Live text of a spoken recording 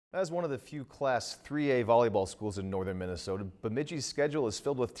As one of the few Class 3A volleyball schools in northern Minnesota, Bemidji's schedule is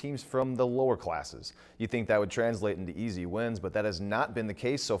filled with teams from the lower classes. You'd think that would translate into easy wins, but that has not been the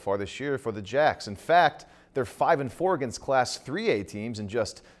case so far this year for the Jacks. In fact, they're 5-4 against Class 3A teams and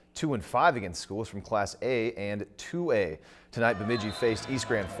just 2-5 against schools from Class A and 2A. Tonight, Bemidji faced East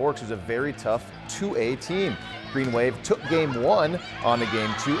Grand Forks, who's a very tough 2A team. Green Wave took game 1 on to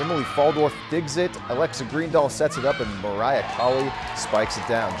game 2. Emily Faldorf digs it, Alexa Greendahl sets it up, and Mariah Colley spikes it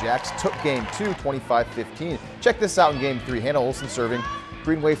down. Jacks took game 2, 25-15. Check this out in game 3. Hannah Olsen serving.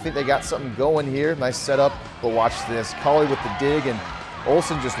 Green Wave think they got something going here. Nice setup, but watch this. Colley with the dig, and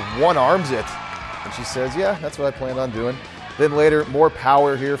Olsen just one-arms it. And she says, yeah, that's what I planned on doing. Then later, more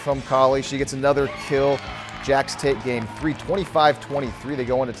power here from Colley. She gets another kill. Jacks take game 3, 25-23. They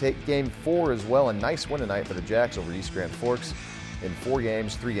go on to take game 4 as well. A nice win tonight for the Jacks over East Grand Forks in 4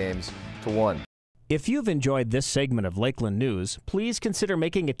 games, 3 games to 1. If you've enjoyed this segment of Lakeland News, please consider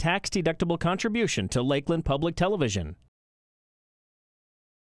making a tax-deductible contribution to Lakeland Public Television.